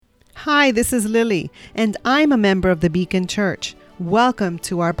Hi, this is Lily, and I'm a member of the Beacon Church. Welcome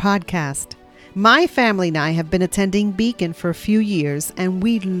to our podcast. My family and I have been attending Beacon for a few years, and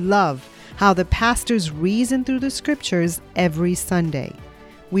we love how the pastors reason through the scriptures every Sunday.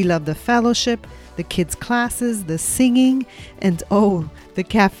 We love the fellowship, the kids' classes, the singing, and the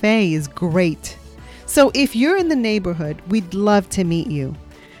cafe is great. So if you're in the neighborhood, we'd love to meet you.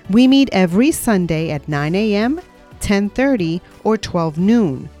 We meet every Sunday at 9 a.m., 10:30, or 12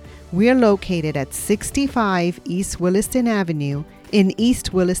 noon. We're located at 65 East Williston Avenue in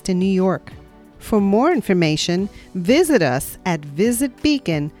East Williston, New York. For more information, visit us at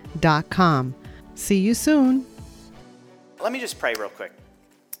visitbeacon.com. See you soon. Let me just pray real quick.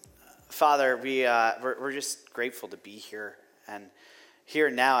 Father, we're just grateful to be here. And here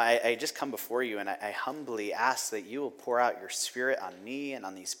now, I just come before you and I humbly ask that you will pour out your Spirit on me and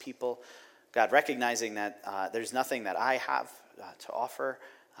on these people. God, recognizing that there's nothing that I have to offer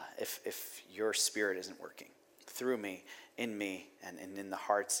if your Spirit isn't working through me, and in the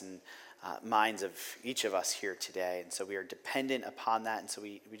hearts and minds of each of us here today. And so we are dependent upon that. And so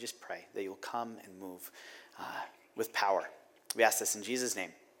we just pray that you'll come and move with power. We ask this in Jesus'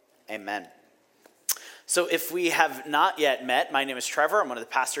 name. Amen. So if we have not yet met, my name is Trevor. I'm one of the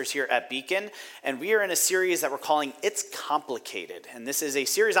pastors here at Beacon, and we are in a series that we're calling It's Complicated. And this is a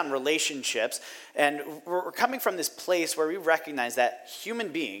series on relationships, and we're coming from this place where we recognize that human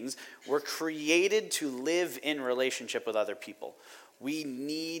beings were created to live in relationship with other people. We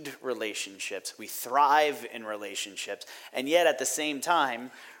need relationships. We thrive in relationships. And yet at the same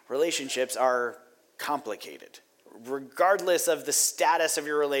time, relationships are complicated. Regardless of the status of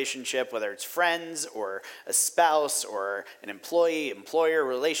your relationship, whether it's friends or a spouse or an employee-employer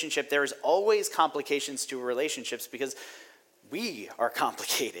relationship, there's always complications to relationships because we are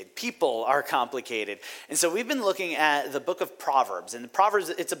complicated. People are complicated. And so we've been looking at the book of Proverbs. And the Proverbs,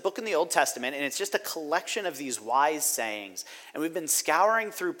 it's a book in the Old Testament, and it's just a collection of these wise sayings. And we've been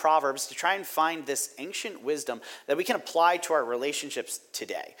scouring through Proverbs to try and find this ancient wisdom that we can apply to our relationships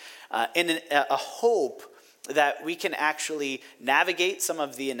today in a hope that we can actually navigate some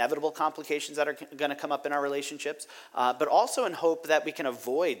of the inevitable complications that are going to come up in our relationships, but also in hope that we can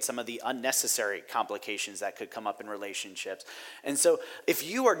avoid some of the unnecessary complications that could come up in relationships. And so if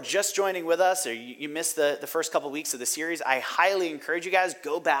you are just joining with us or you missed the first couple weeks of the series, I highly encourage you guys,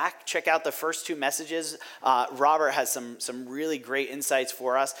 go back, check out the first two messages. Robert has some really great insights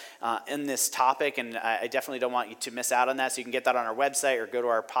for us in this topic, and I definitely don't want you to miss out on that. So you can get that on our website or go to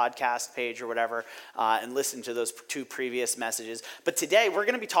our podcast page or whatever and listen to those two previous messages. But today we're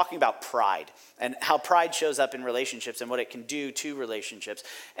going to be talking about pride and how pride shows up in relationships and what it can do to relationships.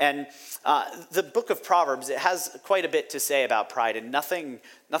 And the book of Proverbs, it has quite a bit to say about pride and nothing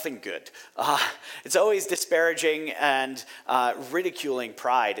good. It's always disparaging and ridiculing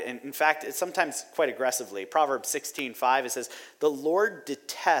pride. And in fact, it's sometimes quite aggressively. Proverbs 16:5, it says, "The Lord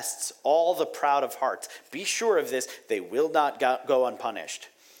detests all the proud of heart. Be sure of this, they will not go unpunished."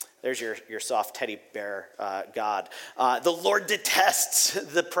 There's your soft teddy bear God. The Lord detests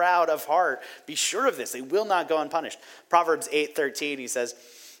the proud of heart. Be sure of this. They will not go unpunished. Proverbs 8:13, he says,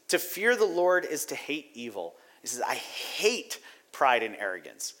 "To fear the Lord is to hate evil." He says, "I hate pride and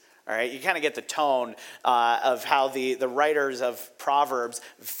arrogance." All right, you kind of get the tone of how the writers of Proverbs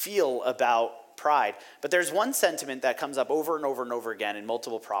feel about pride. But there's one sentiment that comes up over and over and over again in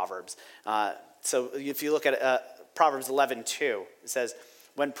multiple Proverbs. So if you look at Proverbs 11:2, it says,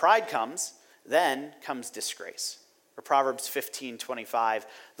 "When pride comes, then comes disgrace." Or Proverbs 15:25,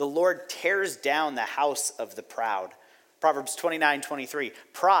 "The Lord tears down the house of the proud." Proverbs 29:23,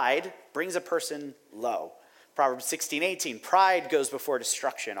 "Pride brings a person low." Proverbs 16:18, "Pride goes before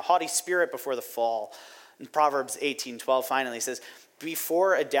destruction, a haughty spirit before the fall." And Proverbs 18:12 finally says,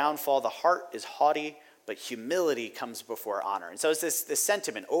 "Before a downfall, the heart is haughty, but humility comes before honor." And so it's this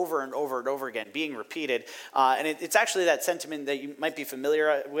sentiment over and over and over again being repeated. And it's actually that sentiment that you might be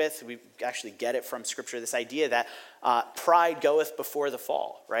familiar with. We actually get it from Scripture, this idea that pride goeth before the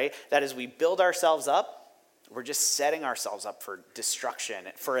fall, right? That as we build ourselves up, we're just setting ourselves up for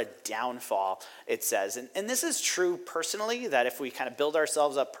destruction, for a downfall, it says. And this is true personally, that if we kind of build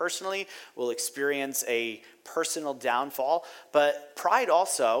ourselves up personally, we'll experience a personal downfall. But pride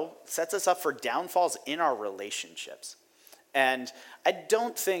also sets us up for downfalls in our relationships. And I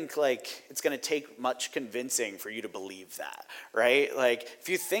don't think it's going to take much convincing for you to believe that, right? If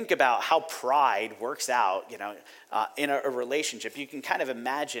you think about how pride works out, in a relationship, you can kind of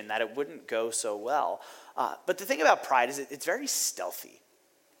imagine that it wouldn't go so well. But the thing about pride is it's very stealthy,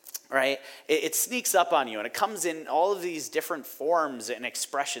 right? It sneaks up on you, and it comes in all of these different forms and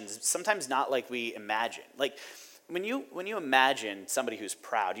expressions, sometimes not like we imagine. when you imagine somebody who's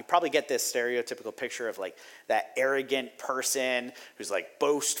proud, you probably get this stereotypical picture of like that arrogant person who's like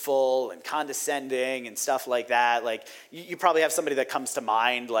boastful and condescending and stuff like that. Like you probably have somebody that comes to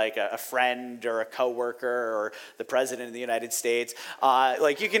mind, like a friend or a coworker or the president of the United States.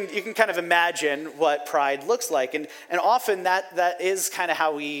 Like you can kind of imagine what pride looks like, and often that is kind of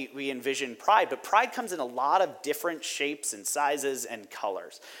how we envision pride. But pride comes in a lot of different shapes and sizes and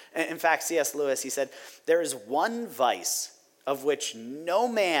colors. In fact, C.S. Lewis, he said, there is one vice of which no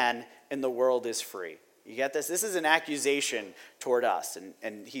man in the world is free. You get this? This is an accusation toward us.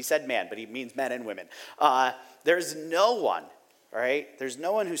 And he said man, but he means men and women. There's no one, all right? There's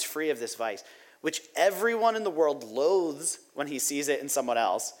no one who's free of this vice, which everyone in the world loathes when he sees it in someone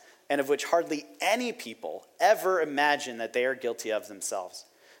else, and of which hardly any people ever imagine that they are guilty of themselves.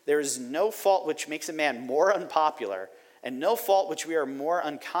 There is no fault which makes a man more unpopular, and no fault which we are more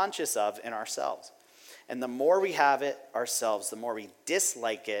unconscious of in ourselves. And the more we have it ourselves, the more we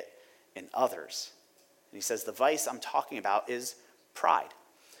dislike it in others. And he says the vice I'm talking about is pride.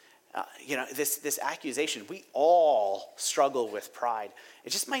 This accusation, we all struggle with pride. It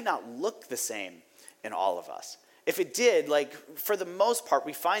just might not look the same in all of us. If it did, like for the most part,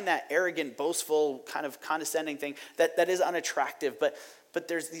 we find that arrogant, boastful, kind of condescending thing that is unattractive. But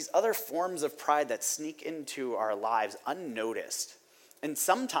there's these other forms of pride that sneak into our lives unnoticed. And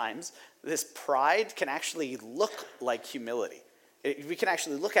sometimes this pride can actually look like humility. We can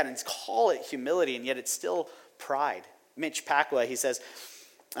actually look at it and call it humility, and yet it's still pride. Mitch Pacwa, he says,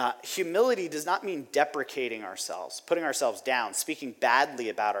 humility does not mean deprecating ourselves, putting ourselves down, speaking badly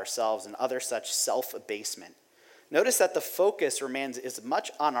about ourselves, and other such self-abasement. Notice that the focus remains as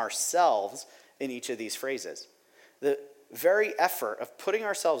much on ourselves in each of these phrases. The very effort of putting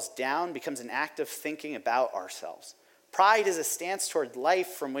ourselves down becomes an act of thinking about ourselves. Pride is a stance toward life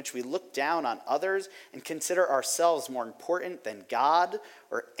from which we look down on others and consider ourselves more important than God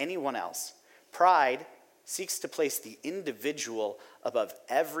or anyone else. Pride seeks to place the individual above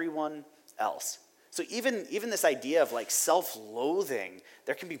everyone else. So even this idea of like self-loathing,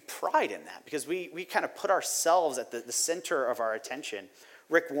 there can be pride in that because we kind of put ourselves at the center of our attention.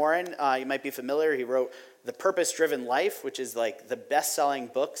 Rick Warren, you might be familiar, he wrote The Purpose-Driven Life, which is like the best-selling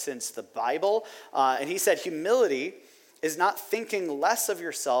book since the Bible. And he said, humility is not thinking less of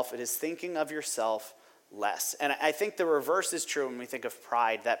yourself, it is thinking of yourself less. And I think the reverse is true when we think of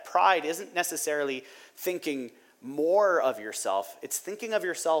pride, that pride isn't necessarily thinking more of yourself, it's thinking of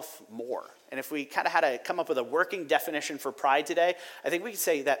yourself more. And if we kind of had to come up with a working definition for pride today, I think we could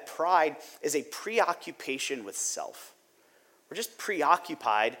say that pride is a preoccupation with self. We're just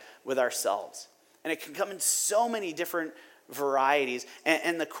preoccupied with ourselves. And it can come in so many different varieties.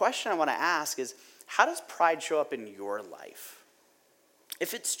 And the question I want to ask is, how does pride show up in your life?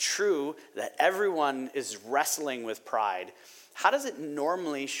 If it's true that everyone is wrestling with pride, how does it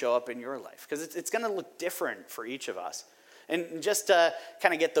normally show up in your life? Because it's going to look different for each of us. And just to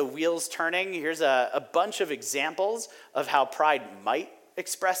kind of get the wheels turning, here's a bunch of examples of how pride might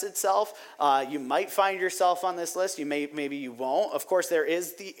express itself. You might find yourself on this list. Maybe you won't. Of course, there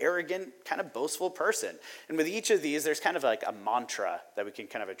is the arrogant, kind of boastful person. And with each of these, there's kind of like a mantra that we can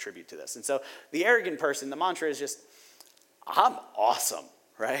kind of attribute to this. And so the arrogant person, the mantra is just, I'm awesome,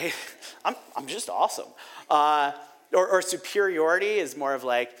 right? I'm just awesome. Or superiority is more of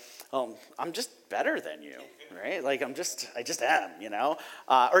like, I'm just better than you, right? Like I just am, you know?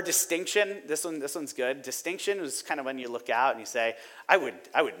 Or distinction, this one's good. Distinction is kind of when you look out and you say, I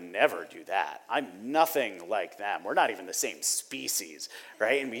would never do that. I'm nothing like them. We're not even the same species,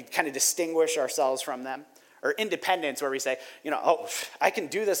 right? And we kind of distinguish ourselves from them. Or independence, where we say, I can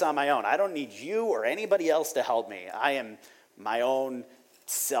do this on my own. I don't need you or anybody else to help me. I am my own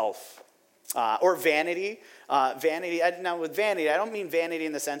self. Or vanity. Now with vanity, I don't mean vanity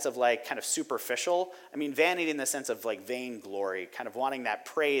in the sense of like kind of superficial. I mean vanity in the sense of like vainglory, kind of wanting that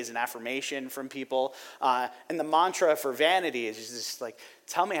praise and affirmation from people. And the mantra for vanity is just like,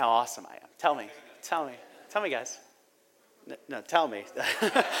 tell me how awesome I am. Tell me, guys. No, tell me.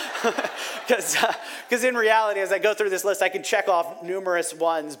 Because in reality, as I go through this list, I can check off numerous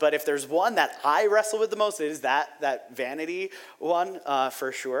ones, but if there's one that I wrestle with the most, it is that vanity one,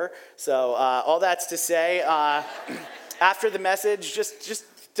 for sure. So all that's to say, after the message, just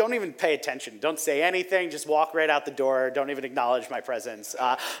don't even pay attention. Don't say anything. Just walk right out the door. Don't even acknowledge my presence.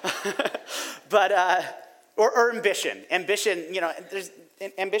 Or ambition. Ambition,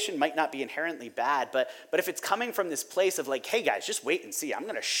 ambition might not be inherently bad, but if it's coming from this place of like, hey guys, just wait and see. I'm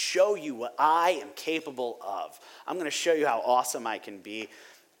going to show you what I am capable of. I'm going to show you how awesome I can be.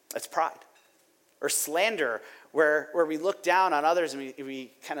 That's pride. Or slander, where we look down on others and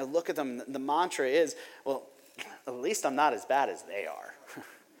we kind of look at them. The mantra is, well, at least I'm not as bad as they are.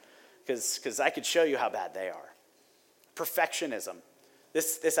 Because I could show you how bad they are. Perfectionism.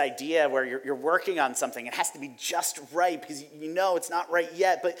 This idea where you're working on something, it has to be just right because you know it's not right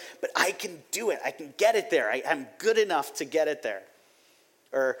yet, but I can do it. I can get it there. I'm good enough to get it there.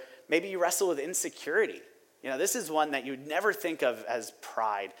 Or maybe you wrestle with insecurity. This is one that you'd never think of as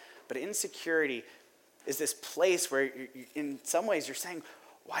pride, but insecurity is this place where in some ways you're saying,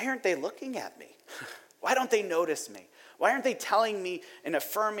 why aren't they looking at me? Why don't they notice me? Why aren't they telling me and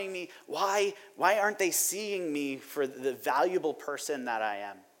affirming me? Why aren't they seeing me for the valuable person that I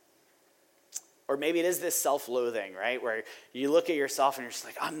am? Or maybe it is this self-loathing, right? Where you look at yourself and you're just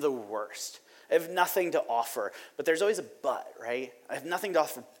like, I'm the worst. I have nothing to offer. But there's always a but, right? I have nothing to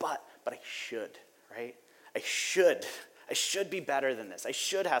offer, but I should, right? I should be better than this. I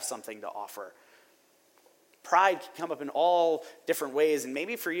should have something to offer. Pride can come up in all different ways, and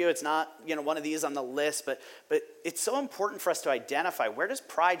maybe for you it's not one of these on the list, but it's so important for us to identify, where does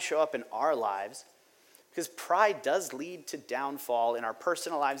pride show up in our lives? Because pride does lead to downfall in our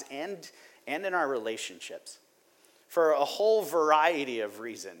personal lives and in our relationships. For a whole variety of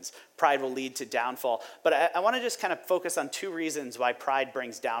reasons, pride will lead to downfall. But I want to just kind of focus on two reasons why pride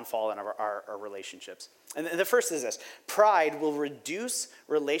brings downfall in our relationships. And the first is this: pride will reduce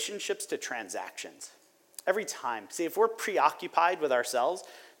relationships to transactions. Every time. See, if we're preoccupied with ourselves,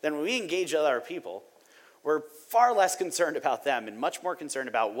 then when we engage other people, we're far less concerned about them and much more concerned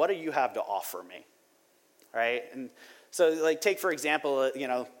about what do you have to offer me, right? And so, take for example,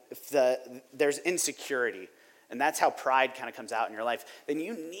 if there's insecurity, and that's how pride kind of comes out in your life, then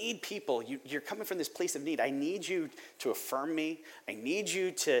you need people. You're coming from this place of need. I need you to affirm me. I need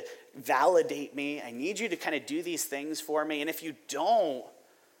you to validate me. I need you to kind of do these things for me. And if you don't,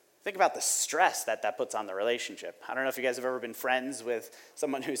 think about the stress that puts on the relationship. I don't know if you guys have ever been friends with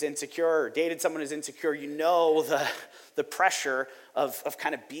someone who's insecure or dated someone who's insecure. You know the pressure of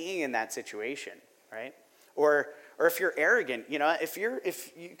kind of being in that situation, right? Or if you're arrogant, if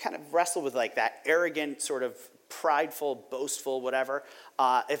you kind of wrestle with like that arrogant sort of prideful, boastful, whatever,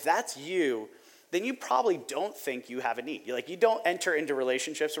 if that's you, then you probably don't think you have a need. You don't enter into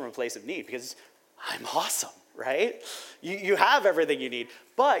relationships from a place of need because I'm awesome. Right? You have everything you need,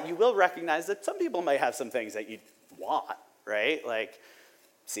 but you will recognize that some people might have some things that you want, right? Like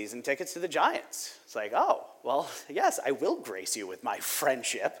season tickets to the Giants. It's like, oh, well, yes, I will grace you with my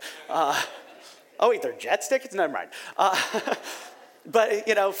friendship. Oh, wait, they're Jets tickets? Never mind.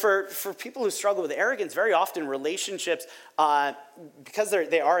 But, for people who struggle with arrogance, very often relationships, because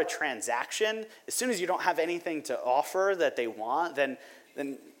they are a transaction, as soon as you don't have anything to offer that they want, then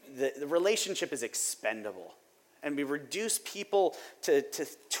the relationship is expendable. And we reduce people to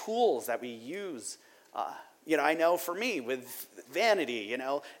tools that we use. I know for me with vanity,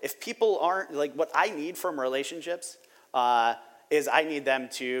 if people aren't, what I need from relationships is I need them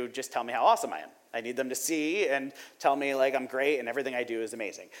to just tell me how awesome I am. I need them to see and tell me I'm great and everything I do is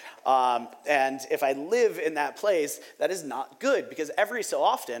amazing. And if I live in that place, that is not good because every so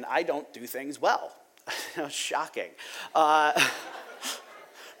often I don't do things well. Shocking.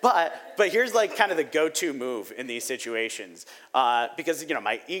 But here's kind of the go-to move in these situations. Because,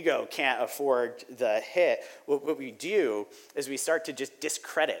 my ego can't afford the hit. What we do is we start to just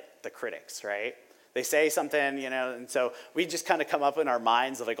discredit the critics, right? They say something, and so we just kind of come up in our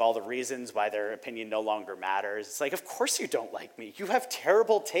minds of all the reasons why their opinion no longer matters. It's of course you don't like me. You have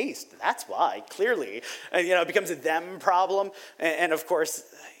terrible taste. That's why, clearly. And, it becomes a them problem. And of course,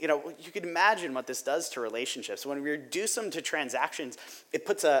 you can imagine what this does to relationships. When we reduce them to transactions, it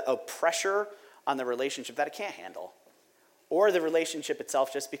puts a pressure on the relationship that it can't handle. Or the relationship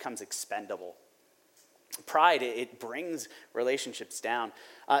itself just becomes expendable. Pride, it brings relationships down.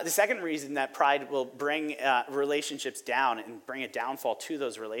 The second reason that pride will bring relationships down and bring a downfall to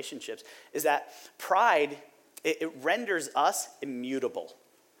those relationships is that pride, it renders us immutable.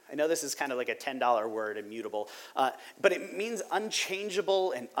 I know this is kind of like a $10 word, immutable, but it means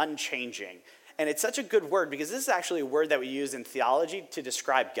unchangeable and unchanging. And it's such a good word because this is actually a word that we use in theology to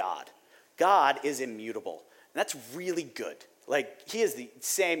describe God. God is immutable, and that's really good. He is the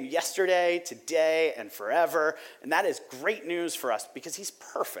same yesterday, today, and forever. And that is great news for us because he's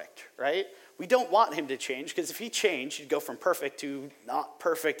perfect, right? We don't want him to change because if he changed, he'd go from perfect to not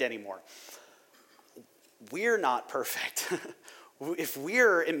perfect anymore. We're not perfect. If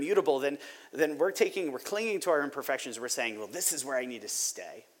we're immutable, then we're clinging to our imperfections. We're saying, well, this is where I need to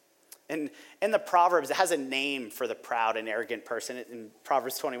stay. And in the Proverbs, it has a name for the proud and arrogant person. In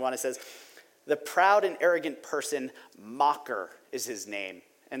Proverbs 21, it says, the proud and arrogant person, mocker is his name.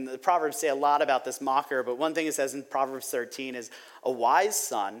 And the Proverbs say a lot about this mocker, but one thing it says in Proverbs 13 is, a wise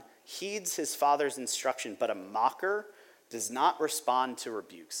son heeds his father's instruction, but a mocker does not respond to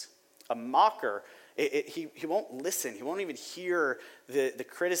rebukes. A mocker, he won't listen. He won't even hear the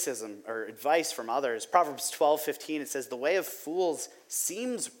criticism or advice from others. Proverbs 12:15, it says, the way of fools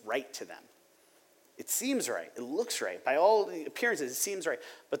seems right to them. It seems right. It looks right. By all appearances, it seems right.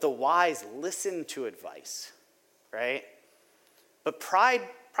 But the wise listen to advice, right? But pride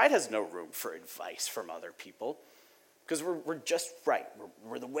has no room for advice from other people because we're just right.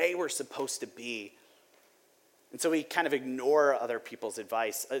 We're the way we're supposed to be. And so we kind of ignore other people's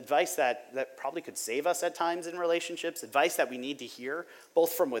advice that probably could save us at times in relationships, advice that we need to hear,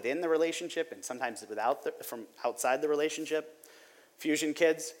 both from within the relationship and sometimes from outside the relationship. Fusion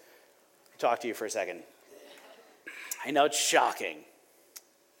kids, I'll talk to you for a second. I know it's shocking.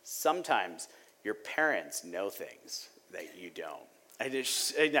 Sometimes your parents know things that you don't.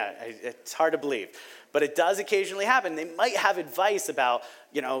 It's hard to believe, but it does occasionally happen. They might have advice about,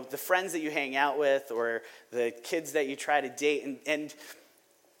 the friends that you hang out with or the kids that you try to date, and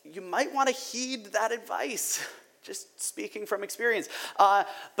you might want to heed that advice, just speaking from experience.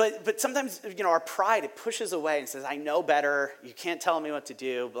 But sometimes, our pride, it pushes away and says, I know better, you can't tell me what to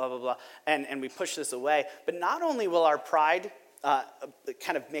do, blah, blah, blah, and we push this away. But not only will our pride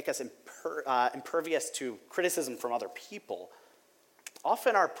kind of make us impervious to criticism from other people,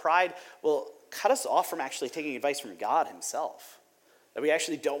 often our pride will cut us off from actually taking advice from God himself. That we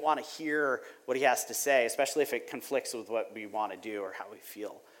actually don't want to hear what he has to say, especially if it conflicts with what we want to do or how we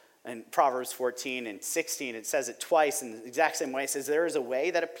feel. In Proverbs 14 and 16, it says it twice in the exact same way. It says, there is a way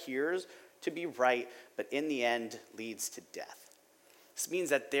that appears to be right, but in the end leads to death. This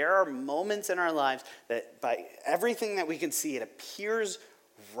means that there are moments in our lives that by everything that we can see, it appears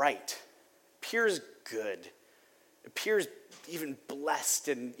right, appears good, appears even blessed,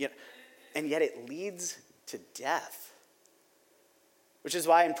 and yet it leads to death. Which is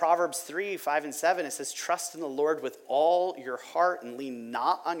why in Proverbs 3, 5, and 7, it says, trust in the Lord with all your heart and lean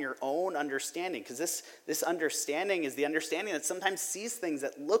not on your own understanding. Because this understanding is the understanding that sometimes sees things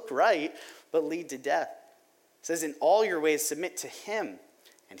that look right but lead to death. It says, in all your ways submit to him,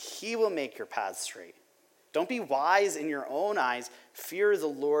 and he will make your paths straight. Don't be wise in your own eyes. Fear the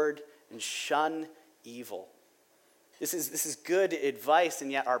Lord and shun evil. This is good advice,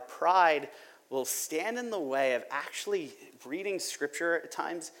 and yet our pride will stand in the way of actually reading Scripture at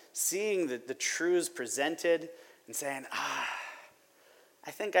times, seeing the truths presented, and saying,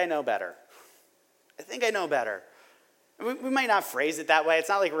 I think I know better. I think I know better. We might not phrase it that way. It's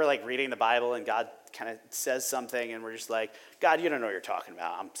not like we're like reading the Bible and God kind of says something and we're just like, God, you don't know what you're talking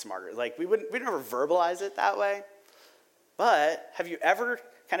about. I'm smarter. Like we never verbalize it that way. But have you ever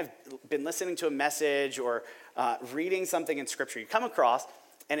kind of been listening to a message or reading something in Scripture you come across,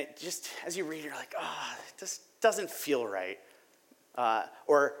 and it just, as you read, you're like, it just doesn't feel right.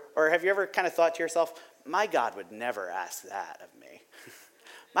 Or have you ever kind of thought to yourself, my God would never ask that of me.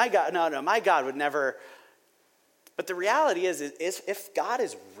 My God would never. But the reality is if God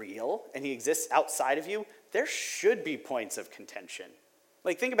is real and he exists outside of you, there should be points of contention.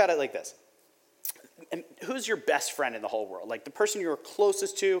 Like, think about it like this. And who's your best friend in the whole world? Like the person you're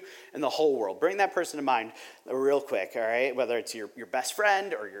closest to in the whole world. Bring that person to mind real quick, all right? Whether it's your best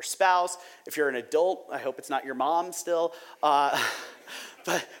friend or your spouse. If you're an adult, I hope it's not your mom still.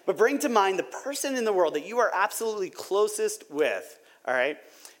 But bring to mind the person in the world that you are absolutely closest with, all right?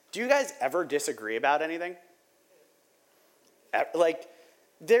 Do you guys ever disagree about anything? Like,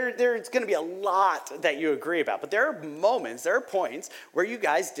 there's going to be a lot that you agree about, but there are points where you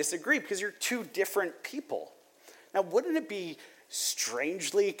guys disagree because you're two different people. Now, wouldn't it be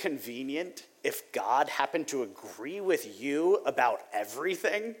strangely convenient if God happened to agree with you about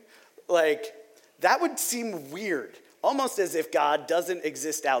everything? Like, that would seem weird, almost as if God doesn't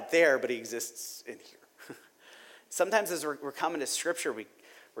exist out there, but he exists in here. Sometimes as we're coming to Scripture, we're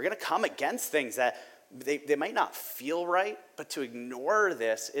going to come against things that they might not feel right, but to ignore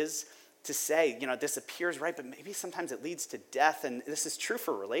this is to say, this appears right, but maybe sometimes it leads to death. And this is true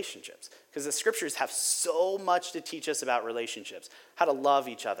for relationships because the Scriptures have so much to teach us about relationships, how to love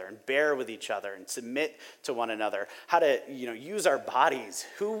each other and bear with each other and submit to one another, how to, use our bodies,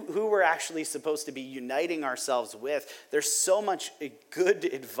 who we're actually supposed to be uniting ourselves with. There's so much good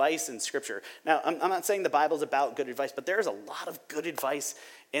advice in Scripture. Now, I'm not saying the Bible's about good advice, but there's a lot of good advice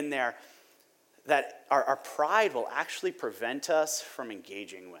in there that our pride will actually prevent us from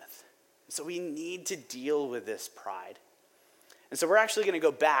engaging with. So we need to deal with this pride. And so we're actually going to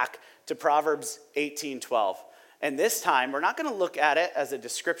go back to Proverbs 18:12. And this time, we're not going to look at it as a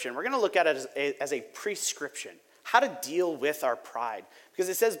description. We're going to look at it as a prescription, how to deal with our pride. Because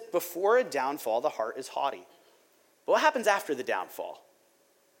it says, before a downfall, the heart is haughty. But what happens after the downfall?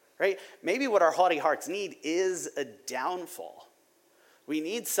 right? Maybe what our haughty hearts need is a downfall. We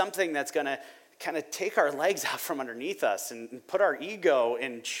need something that's going to kind of take our legs out from underneath us and put our ego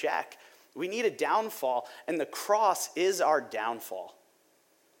in check. We need a downfall, and the cross is our downfall.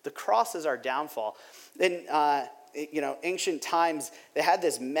 The cross is our downfall. In ancient times, they had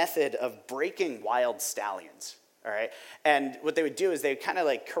this method of breaking wild stallions. All right, and what they would do is they would kind of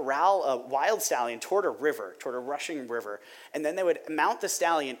like corral a wild stallion toward a river, toward a rushing river, and then they would mount the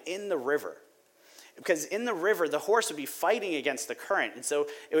stallion in the river. Because in the river, the horse would be fighting against the current. And so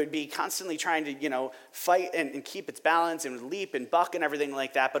it would be constantly trying to, fight and keep its balance and leap and buck and everything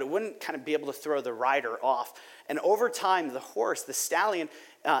like that. But it wouldn't kind of be able to throw the rider off. And over time, the stallion,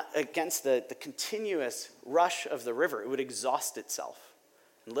 against the continuous rush of the river, it would exhaust itself.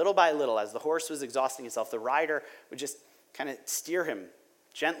 And little by little, as the horse was exhausting itself, the rider would just kind of steer him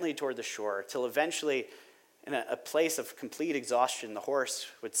gently toward the shore till eventually, in a place of complete exhaustion, the horse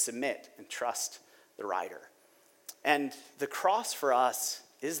would submit and trust the rider. And the cross for us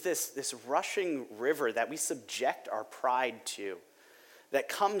is this rushing river that we subject our pride to, that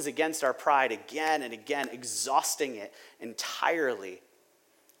comes against our pride again and again, exhausting it entirely.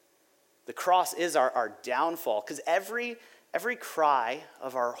 The cross is our downfall, because every cry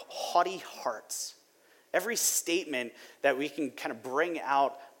of our haughty hearts, every statement that we can kind of bring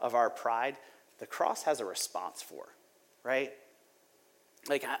out of our pride, the cross has a response for, right?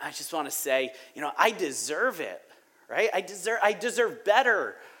 Like, I just want to say, I deserve it, right? I deserve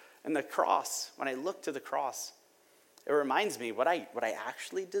better. And the cross, when I look to the cross, it reminds me what I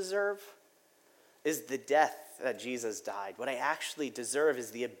actually deserve is the death that Jesus died. What I actually deserve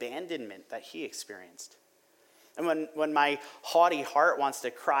is the abandonment that he experienced. And when my haughty heart wants to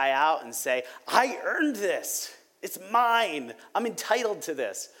cry out and say, I earned this, it's mine, I'm entitled to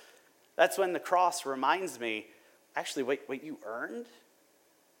this, that's when the cross reminds me, actually, what you earned?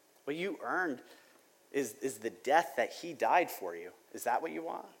 What you earned is the death that he died for you. Is that what you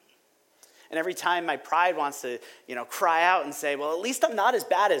want? And every time my pride wants to, cry out and say, well, at least I'm not as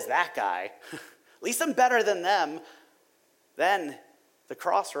bad as that guy. At least I'm better than them. Then the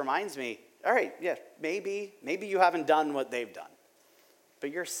cross reminds me, all right, yeah, maybe you haven't done what they've done.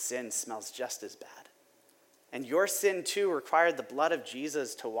 But your sin smells just as bad. And your sin too required the blood of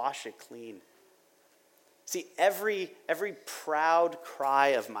Jesus to wash it clean. See, every proud cry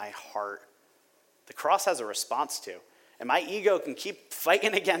of my heart, the cross has a response to. And my ego can keep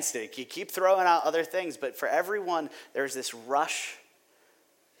fighting against it. It can keep throwing out other things. But for everyone, there's this rush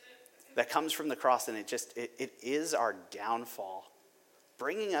that comes from the cross, and it is our downfall,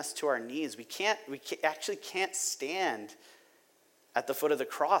 bringing us to our knees. We actually can't stand at the foot of the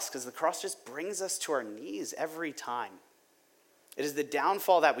cross, because the cross just brings us to our knees every time. It is the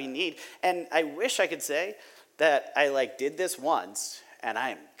downfall that we need. And I wish I could say that I did this once and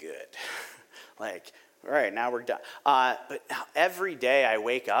I'm good. All right, now we're done. But now every day I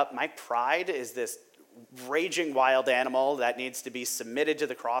wake up, my pride is this raging wild animal that needs to be submitted to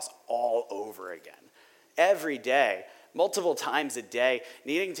the cross all over again. Every day, multiple times a day,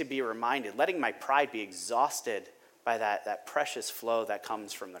 needing to be reminded, letting my pride be exhausted by that precious flow that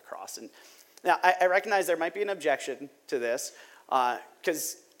comes from the cross. And now I recognize there might be an objection to this,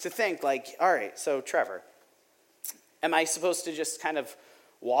 because to think all right, so Trevor, am I supposed to just kind of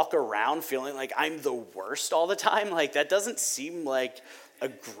walk around feeling like I'm the worst all the time? That doesn't seem like a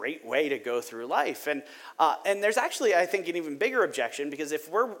great way to go through life. And there's actually, I think, an even bigger objection, because if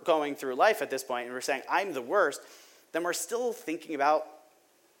we're going through life at this point and we're saying I'm the worst, then we're still thinking about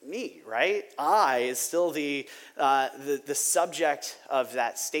me, right? I is still the subject of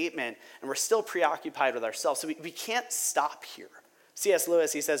that statement, and we're still preoccupied with ourselves. So we can't stop here. C.S.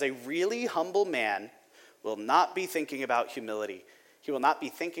 Lewis, he says, a really humble man will not be thinking about humility. He will not be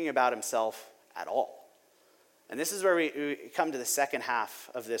thinking about himself at all. And this is where we come to the second half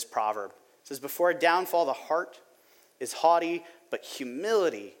of this proverb. It says, before a downfall, the heart is haughty, but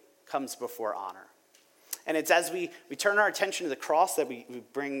humility comes before honor. And it's as we turn our attention to the cross that we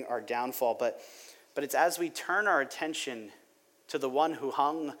bring our downfall, but it's as we turn our attention to the one who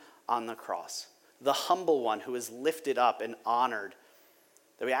hung on the cross, the humble one who is lifted up and honored,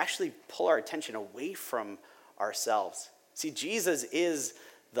 that we actually pull our attention away from ourselves. See, Jesus is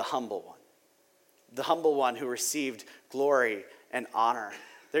the humble one who received glory and honor.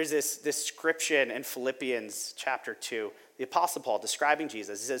 There's this description in Philippians chapter 2, the Apostle Paul describing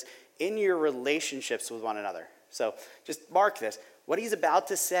Jesus. He says, in your relationships with one another. So just mark this. What he's about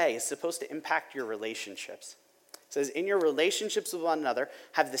to say is supposed to impact your relationships. It says, in your relationships with one another,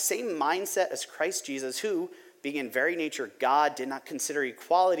 have the same mindset as Christ Jesus, who, being in very nature God, did not consider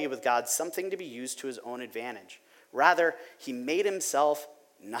equality with God something to be used to his own advantage. Rather, he made himself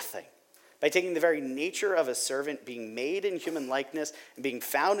nothing. By taking the very nature of a servant, being made in human likeness, and being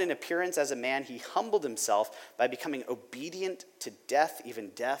found in appearance as a man, he humbled himself by becoming obedient to death, even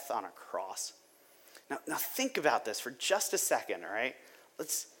death on a cross. Now think about this for just a second, all right?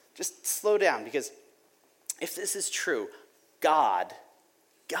 Let's just slow down, because if this is true, God,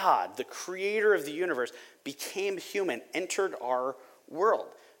 the creator of the universe, became human, entered our world.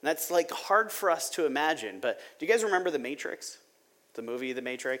 And that's like hard for us to imagine, but do you guys remember The Matrix? The movie The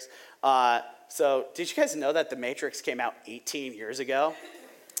Matrix? So did you guys know that The Matrix came out 18 years ago?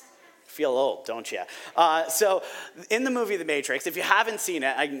 Feel old, don't you? So in the movie The Matrix, if you haven't seen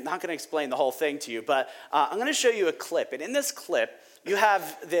it, I'm not going to explain the whole thing to you, but I'm going to show you a clip. And in this clip, you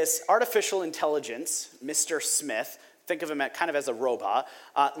have this artificial intelligence, Mr. Smith, think of him kind of as a robot,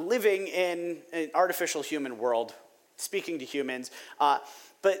 living in an artificial human world, speaking to humans.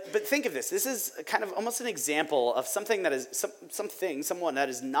 But think of this. This is kind of almost an example of something that is someone that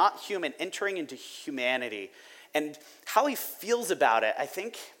is not human entering into humanity. And how he feels about it, I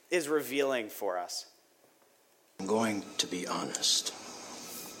think, is revealing for us. I'm going to be honest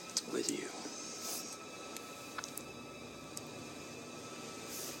with you.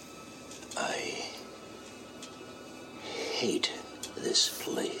 I hate this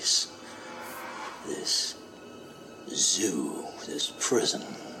place, this zoo, this prison,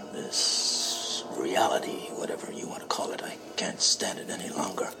 this reality, whatever you want to call it. I can't stand it any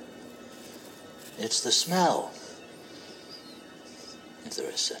longer. It's the smell, if there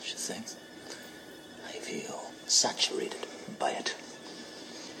is such a thing. I feel saturated by it.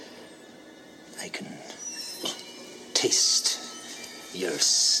 I can taste your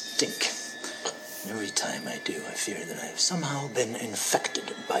stink. Every time I do, I fear that I have somehow been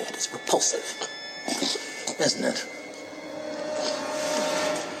infected by it. It's repulsive, isn't it?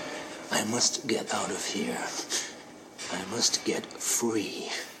 I must get out of here. I must get free.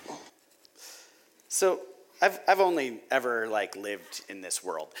 So I've only ever lived in this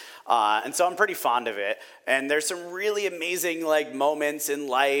world, and so I'm pretty fond of it. And there's some really amazing moments in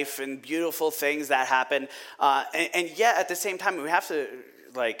life and beautiful things that happen. And yet at the same time, we have to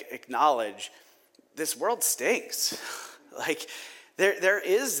acknowledge this world stinks. There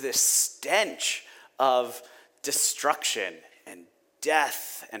is this stench of destruction and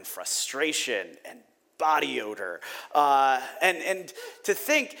death and frustration and body odor. And to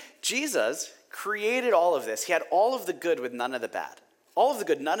think Jesus created all of this. He had all of the good with none of the bad. All of the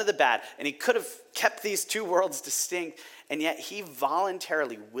good, none of the bad. And he could have kept these two worlds distinct, and yet he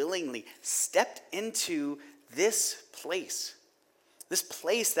voluntarily, willingly stepped into this place. This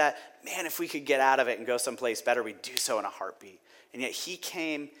place that, man, if we could get out of it and go someplace better, we'd do so in a heartbeat. And yet he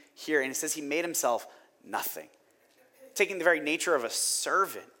came here, and it says he made himself nothing, taking the very nature of a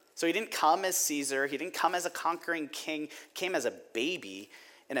servant. So he didn't come as Caesar. He didn't come as a conquering king. He came as a baby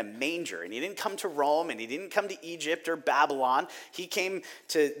in a manger. And he didn't come to Rome, and he didn't come to Egypt or Babylon. He came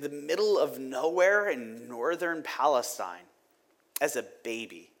to the middle of nowhere in northern Palestine as a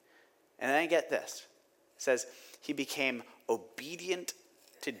baby. And then I get this. It says he became obedient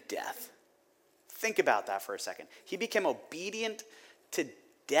to death. Think about that for a second. He became obedient to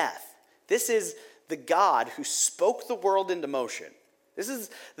death. This is the God who spoke the world into motion. This is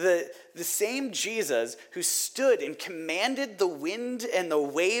the same Jesus who stood and commanded the wind and the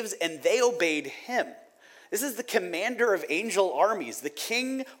waves, and they obeyed him. This is the commander of angel armies, the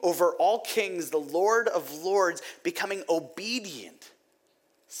king over all kings, the Lord of lords, becoming obedient,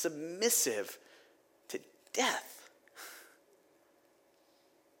 submissive to death.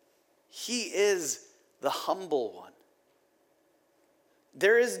 He is the humble one.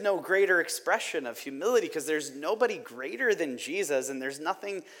 There is no greater expression of humility because there's nobody greater than Jesus, and there's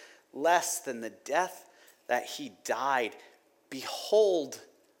nothing less than the death that he died. Behold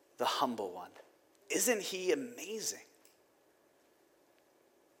the humble one. Isn't he amazing?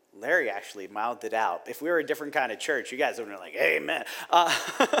 Larry actually mouthed it out. If we were a different kind of church, you guys would have been like, amen.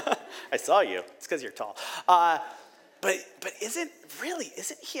 I saw you. It's because you're tall. But isn't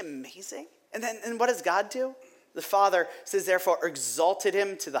he amazing? And what does God do? The Father says, therefore, exalted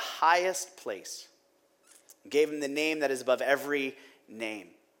him to the highest place, gave him the name that is above every name.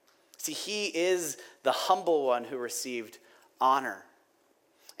 See, he is the humble one who received honor.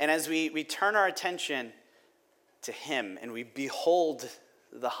 And as we turn our attention to him and we behold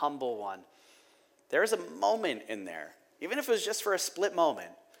the humble one, there is a moment in there, even if it was just for a split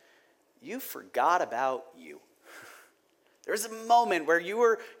moment, you forgot about you. There's a moment where you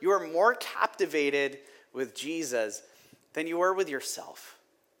were more captivated with Jesus than you were with yourself.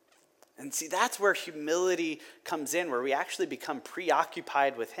 And see, that's where humility comes in, where we actually become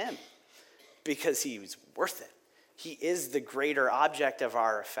preoccupied with him because he's worth it. He is the greater object of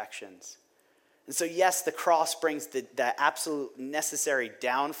our affections. And so, yes, the cross brings the absolute necessary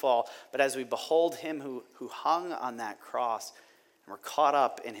downfall, but as we behold him who hung on that cross, and we're caught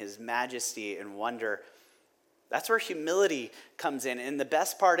up in his majesty and wonder, that's where humility comes in. And the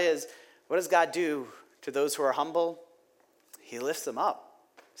best part is, what does God do to those who are humble? He lifts them up.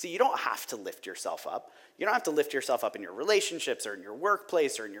 See, you don't have to lift yourself up. You don't have to lift yourself up in your relationships or in your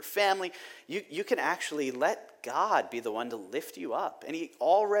workplace or in your family. You can actually let God be the one to lift you up, and he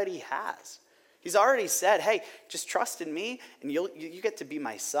already has. He's already said, hey, just trust in me, and you get to be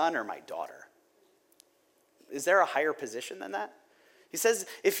my son or my daughter. Is there a higher position than that? He says,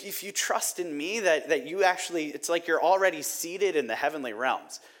 if you trust in me, that you actually, it's like you're already seated in the heavenly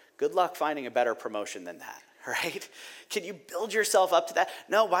realms. Good luck finding a better promotion than that, right? Can you build yourself up to that?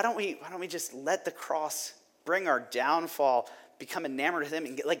 No, why don't we just let the cross bring our downfall, become enamored with him,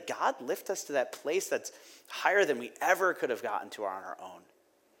 and let God lift us to that place that's higher than we ever could have gotten to on our own.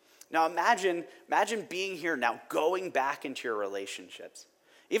 Now imagine being here now, going back into your relationships.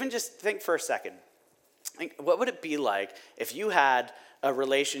 Even just think for a second. What would it be like if you had a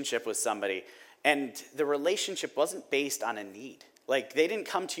relationship with somebody and the relationship wasn't based on a need? Like, they didn't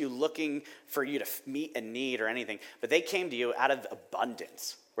come to you looking for you to meet a need or anything, but they came to you out of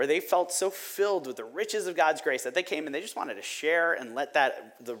abundance, where they felt so filled with the riches of God's grace that they came and they just wanted to share and let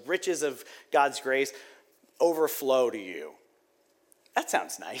the riches of God's grace overflow to you. That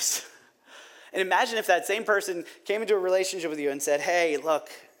sounds nice. And imagine if that same person came into a relationship with you and said, hey, look,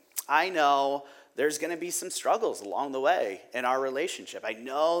 I know there's going to be some struggles along the way in our relationship. I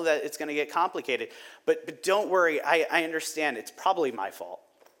know that it's going to get complicated, but don't worry. I understand it's probably my fault,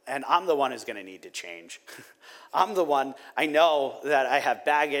 and I'm the one who's going to need to change. I'm the one. I know that I have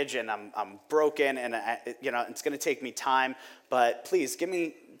baggage and I'm broken, and it's going to take me time. But please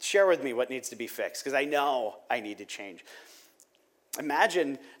share with me what needs to be fixed, because I know I need to change.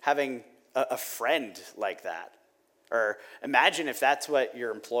 Imagine having a friend like that. Or imagine if that's what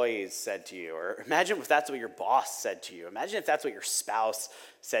your employees said to you. Or imagine if that's what your boss said to you. Imagine if that's what your spouse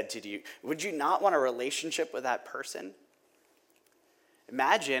said to you. Would you not want a relationship with that person?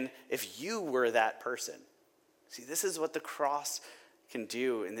 Imagine if you were that person. See, this is what the cross can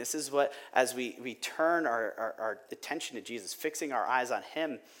do. And this is what, as we turn our attention to Jesus, fixing our eyes on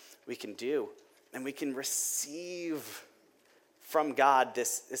him, we can do. And we can receive from God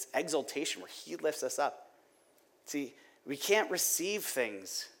this exaltation where he lifts us up. See, we can't receive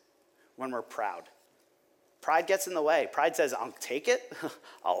things when we're proud. Pride gets in the way. Pride says, I'll take it,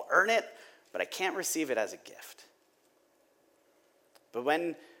 I'll earn it, but I can't receive it as a gift. But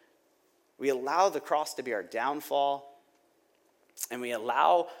when we allow the cross to be our downfall, and we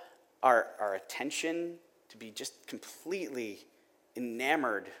allow our attention to be just completely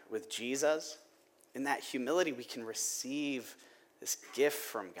enamored with Jesus, in that humility we can receive this gift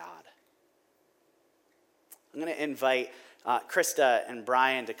from God. I'm going to invite Krista and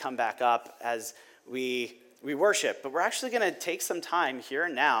Brian to come back up as we worship. But we're actually going to take some time here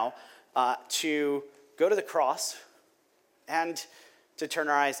and now to go to the cross and to turn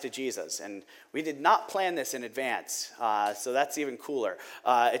our eyes to Jesus. And we did not plan this in advance, so that's even cooler.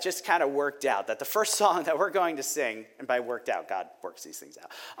 It just kind of worked out that the first song that we're going to sing, and by worked out, God works these things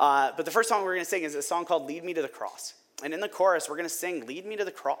out, but the first song we're going to sing is a song called Lead Me to the Cross. And in the chorus, we're going to sing Lead Me to the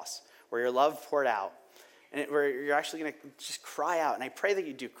Cross, where your love poured out. And where you're actually going to just cry out. And I pray that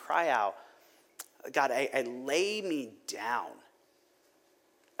you do cry out, God, I lay me down.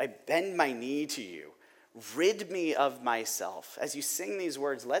 I bend my knee to you. Rid me of myself. As you sing these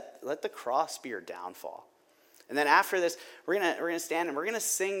words, let the cross be your downfall. And then after this, we're gonna stand and we're gonna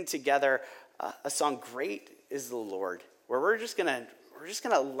sing together a song, Great is the Lord, where we're just gonna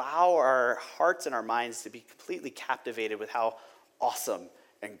allow our hearts and our minds to be completely captivated with how awesome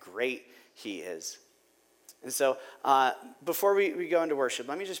and great he is. And so before we go into worship,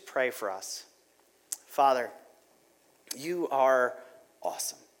 let me just pray for us. Father, you are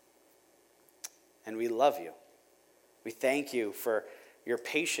awesome. And we love you. We thank you for your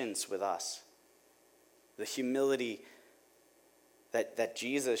patience with us, the humility that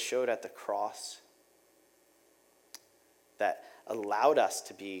Jesus showed at the cross, that allowed us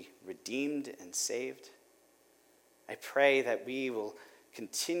to be redeemed and saved. I pray that we will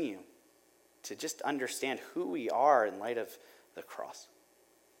continue to just understand who we are in light of the cross.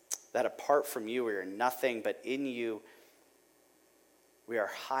 That apart from you, we are nothing, but in you, we are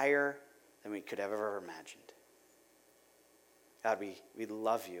higher than we could have ever imagined. God, we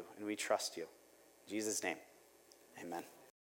love you and we trust you. In Jesus' name, amen.